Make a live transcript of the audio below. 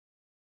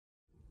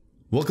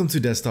Welcome to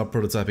Desktop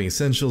Prototyping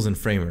Essentials in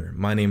Framer.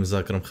 My name is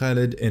Akram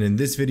Khalid, and in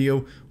this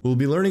video, we'll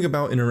be learning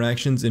about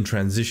interactions and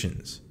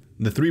transitions.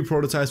 The three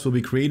prototypes we'll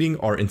be creating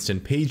are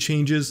instant page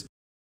changes,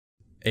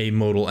 a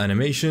modal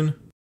animation,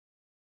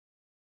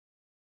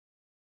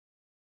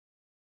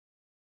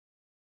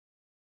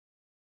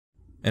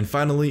 and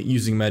finally,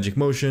 using Magic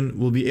Motion,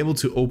 we'll be able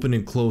to open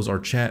and close our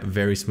chat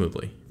very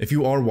smoothly. If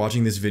you are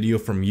watching this video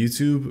from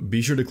YouTube,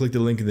 be sure to click the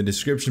link in the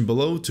description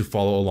below to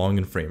follow along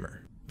in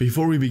Framer.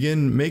 Before we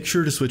begin, make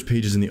sure to switch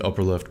pages in the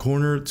upper left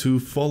corner to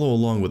follow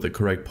along with the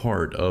correct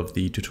part of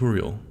the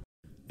tutorial.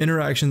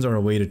 Interactions are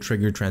a way to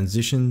trigger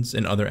transitions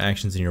and other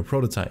actions in your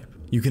prototype.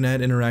 You can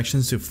add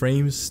interactions to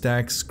frames,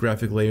 stacks,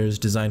 graphic layers,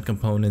 design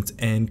components,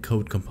 and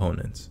code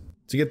components.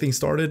 To get things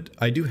started,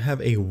 I do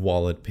have a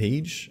wallet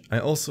page. I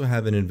also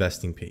have an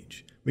investing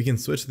page. We can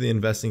switch to the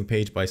investing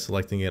page by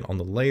selecting it on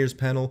the layers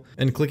panel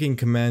and clicking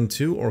Command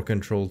 2 or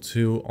Control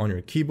 2 on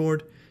your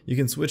keyboard. You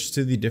can switch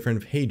to the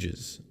different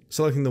pages.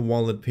 Selecting the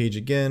wallet page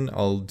again,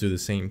 I'll do the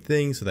same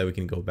thing so that we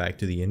can go back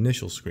to the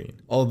initial screen.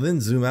 I'll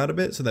then zoom out a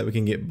bit so that we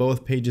can get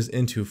both pages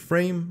into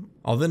frame.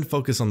 I'll then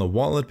focus on the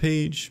wallet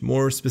page,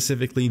 more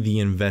specifically the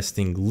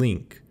investing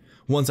link.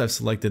 Once I've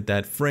selected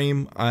that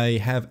frame, I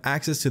have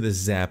access to the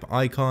zap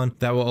icon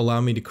that will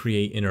allow me to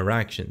create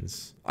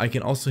interactions. I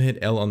can also hit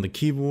L on the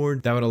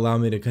keyboard that would allow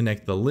me to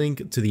connect the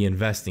link to the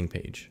investing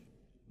page.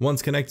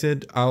 Once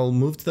connected, I'll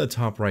move to the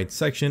top right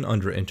section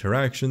under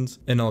interactions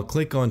and I'll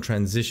click on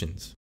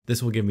transitions.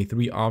 This will give me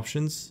three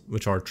options,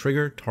 which are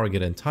trigger,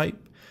 target, and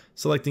type.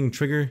 Selecting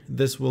trigger,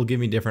 this will give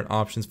me different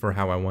options for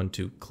how I want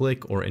to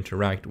click or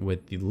interact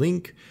with the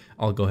link.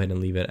 I'll go ahead and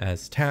leave it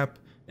as tap.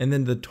 And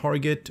then the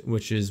target,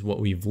 which is what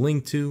we've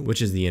linked to,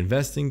 which is the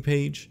investing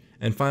page.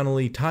 And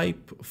finally,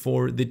 type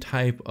for the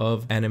type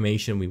of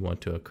animation we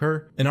want to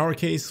occur. In our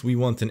case, we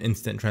want an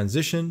instant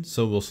transition,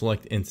 so we'll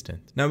select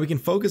instant. Now we can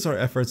focus our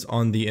efforts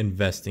on the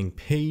investing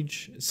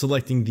page,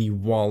 selecting the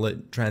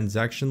wallet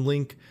transaction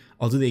link.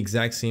 I'll do the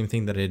exact same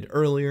thing that I did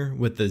earlier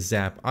with the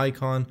zap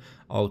icon.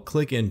 I'll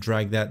click and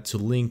drag that to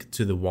link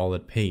to the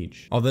wallet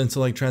page. I'll then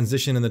select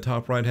transition in the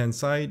top right hand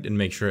side and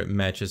make sure it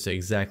matches to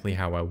exactly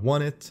how I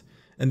want it.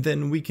 And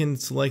then we can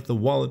select the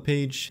wallet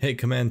page, hit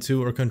Command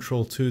 2 or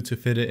Control 2 to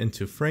fit it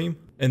into frame.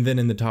 And then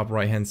in the top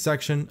right hand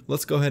section,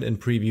 let's go ahead and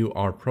preview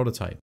our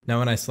prototype. Now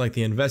when I select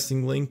the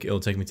investing link, it'll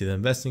take me to the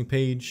investing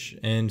page,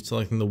 and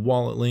selecting the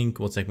wallet link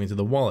will take me to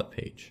the wallet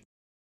page.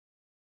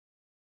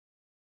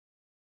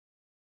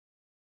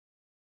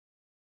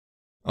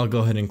 I'll go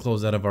ahead and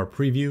close out of our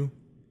preview,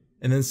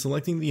 and then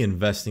selecting the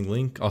investing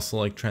link, I'll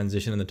select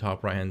transition in the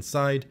top right hand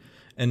side.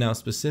 And now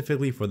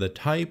specifically for the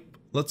type,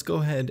 let's go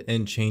ahead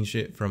and change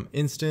it from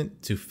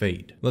instant to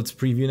fade. Let's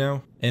preview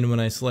now. And when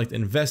I select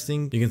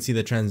investing, you can see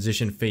the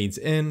transition fades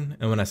in.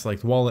 And when I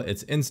select wallet,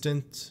 it's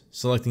instant.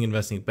 Selecting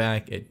investing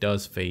back, it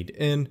does fade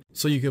in.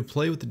 So you can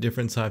play with the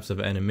different types of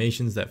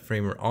animations that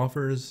Framer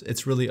offers.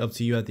 It's really up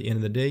to you at the end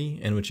of the day,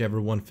 and whichever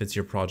one fits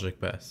your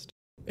project best.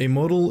 A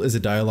modal is a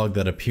dialog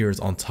that appears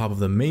on top of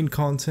the main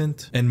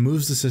content and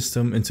moves the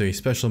system into a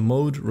special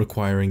mode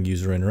requiring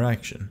user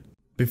interaction.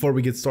 Before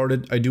we get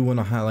started, I do want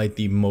to highlight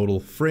the modal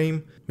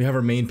frame. We have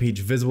our main page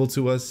visible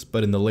to us,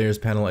 but in the layers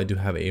panel, I do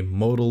have a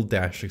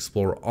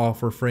modal-explore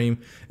offer frame.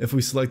 If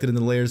we select it in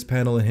the layers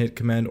panel and hit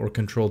Command or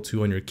Control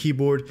 2 on your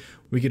keyboard,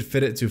 we could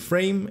fit it to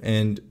frame,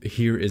 and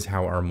here is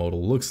how our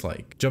modal looks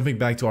like. Jumping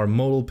back to our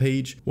modal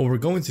page, what we're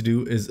going to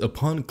do is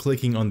upon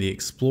clicking on the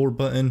explore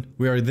button,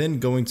 we are then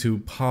going to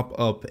pop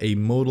up a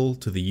modal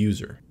to the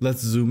user.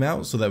 Let's zoom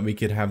out so that we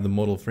could have the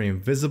modal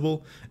frame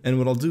visible. And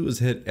what I'll do is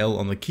hit L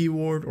on the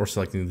keyboard or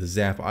selecting the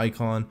zap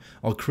icon.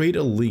 I'll create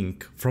a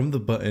link from the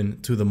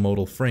button to the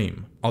modal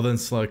frame. I'll then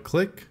select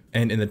click,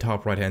 and in the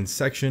top right hand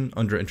section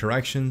under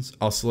interactions,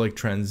 I'll select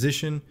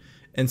transition,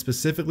 and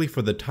specifically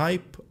for the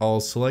type, I'll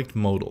select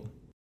modal.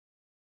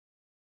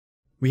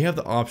 We have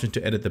the option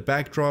to edit the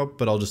backdrop,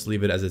 but I'll just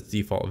leave it as its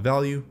default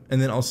value. And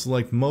then I'll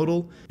select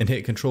modal and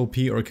hit Control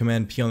P or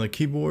Command P on the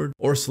keyboard,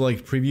 or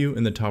select preview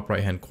in the top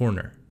right hand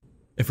corner.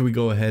 If we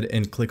go ahead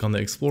and click on the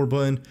explore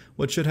button,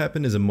 what should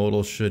happen is a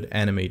modal should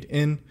animate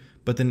in,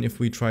 but then if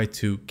we try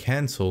to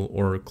cancel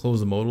or close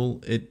the modal,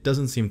 it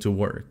doesn't seem to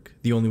work.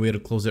 The only way to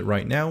close it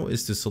right now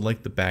is to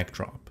select the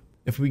backdrop.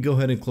 If we go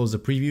ahead and close the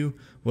preview,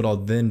 what I'll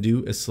then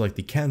do is select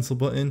the cancel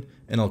button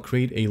and I'll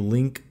create a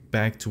link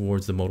back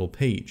towards the modal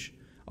page.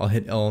 I'll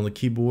hit L on the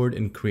keyboard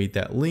and create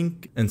that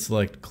link and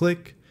select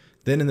click.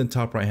 Then in the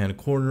top right hand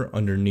corner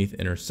underneath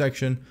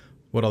intersection,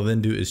 what I'll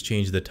then do is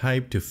change the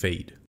type to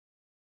fade.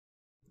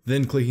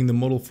 Then clicking the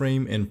modal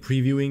frame and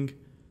previewing,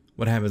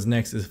 what happens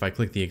next is if I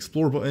click the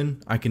explore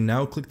button, I can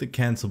now click the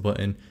cancel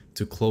button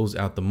to close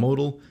out the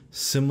modal,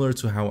 similar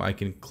to how I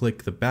can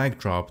click the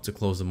backdrop to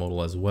close the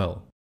modal as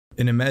well.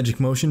 In a Magic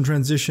Motion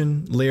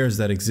transition, layers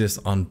that exist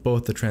on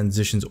both the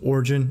transition's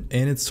origin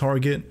and its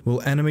target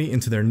will animate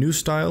into their new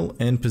style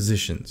and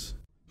positions.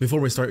 Before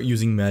we start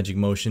using Magic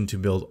Motion to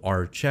build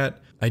our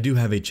chat, I do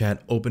have a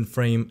chat open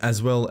frame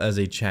as well as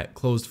a chat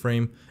closed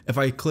frame. If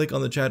I click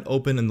on the chat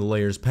open in the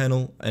layers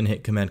panel and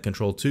hit Command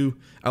Control 2,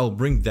 I'll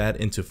bring that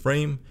into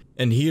frame.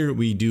 And here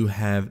we do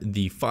have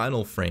the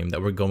final frame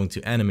that we're going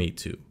to animate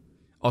to.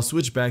 I'll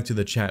switch back to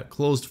the chat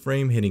closed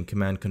frame, hitting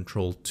Command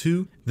Control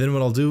 2. Then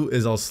what I'll do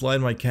is I'll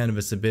slide my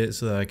canvas a bit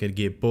so that I could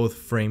get both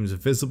frames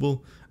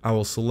visible. I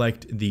will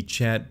select the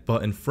chat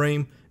button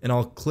frame and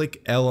I'll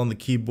click L on the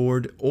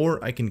keyboard,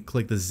 or I can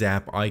click the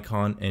zap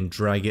icon and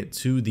drag it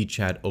to the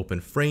chat open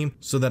frame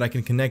so that I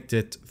can connect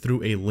it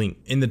through a link.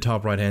 In the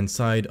top right hand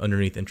side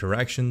underneath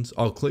interactions,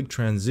 I'll click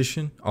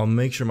transition. I'll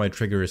make sure my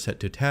trigger is set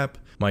to tap,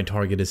 my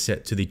target is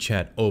set to the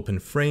chat open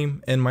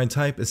frame, and my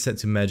type is set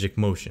to magic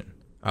motion.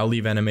 I'll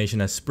leave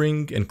animation as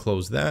spring and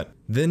close that.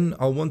 Then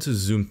I'll want to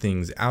zoom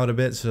things out a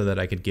bit so that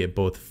I could get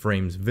both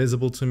frames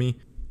visible to me.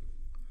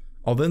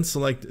 I'll then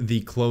select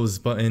the close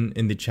button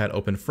in the chat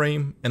open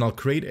frame and I'll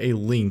create a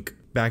link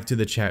back to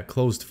the chat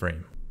closed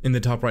frame. In the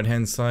top right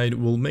hand side,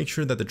 we'll make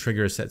sure that the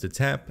trigger is set to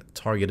tap,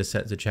 target is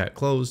set to chat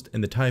closed,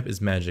 and the type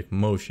is magic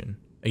motion.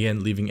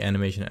 Again, leaving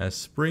animation as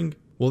spring.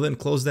 We'll then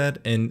close that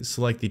and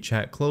select the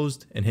chat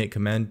closed and hit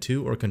Command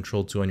 2 or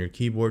Control 2 on your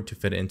keyboard to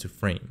fit it into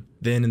frame.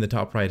 Then in the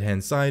top right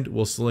hand side,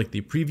 we'll select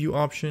the preview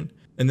option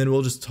and then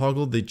we'll just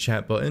toggle the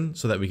chat button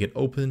so that we can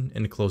open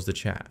and close the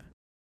chat.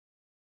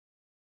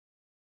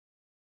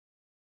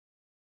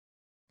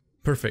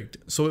 Perfect,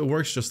 so it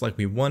works just like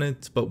we want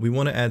it, but we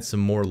want to add some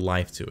more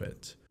life to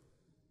it.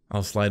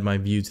 I'll slide my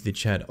view to the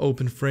chat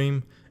open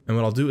frame, and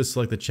what I'll do is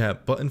select the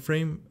chat button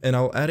frame, and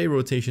I'll add a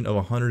rotation of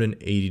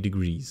 180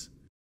 degrees.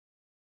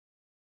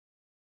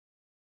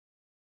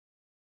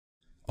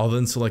 I'll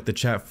then select the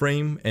chat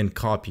frame and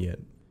copy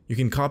it. You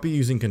can copy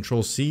using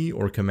Ctrl C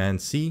or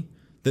Command C,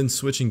 then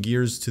switching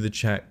gears to the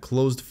chat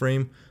closed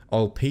frame,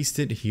 I'll paste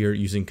it here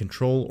using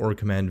Ctrl or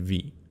Command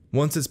V.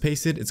 Once it's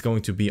pasted, it's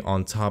going to be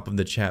on top of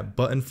the chat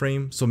button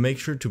frame, so make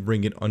sure to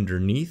bring it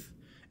underneath.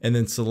 And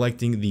then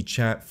selecting the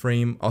chat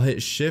frame, I'll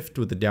hit shift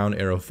with the down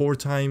arrow 4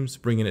 times,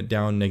 bringing it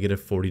down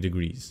 -40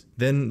 degrees.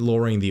 Then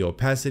lowering the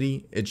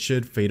opacity, it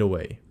should fade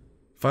away.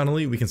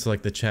 Finally, we can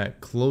select the chat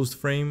closed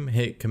frame,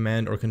 hit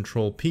Command or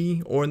Control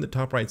P, or in the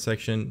top right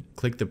section,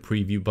 click the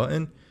preview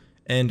button.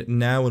 And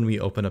now when we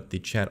open up the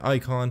chat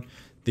icon,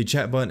 the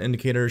chat button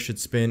indicator should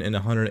spin in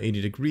 180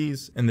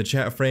 degrees and the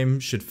chat frame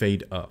should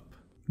fade up.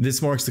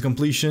 This marks the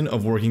completion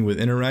of working with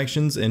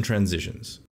interactions and transitions.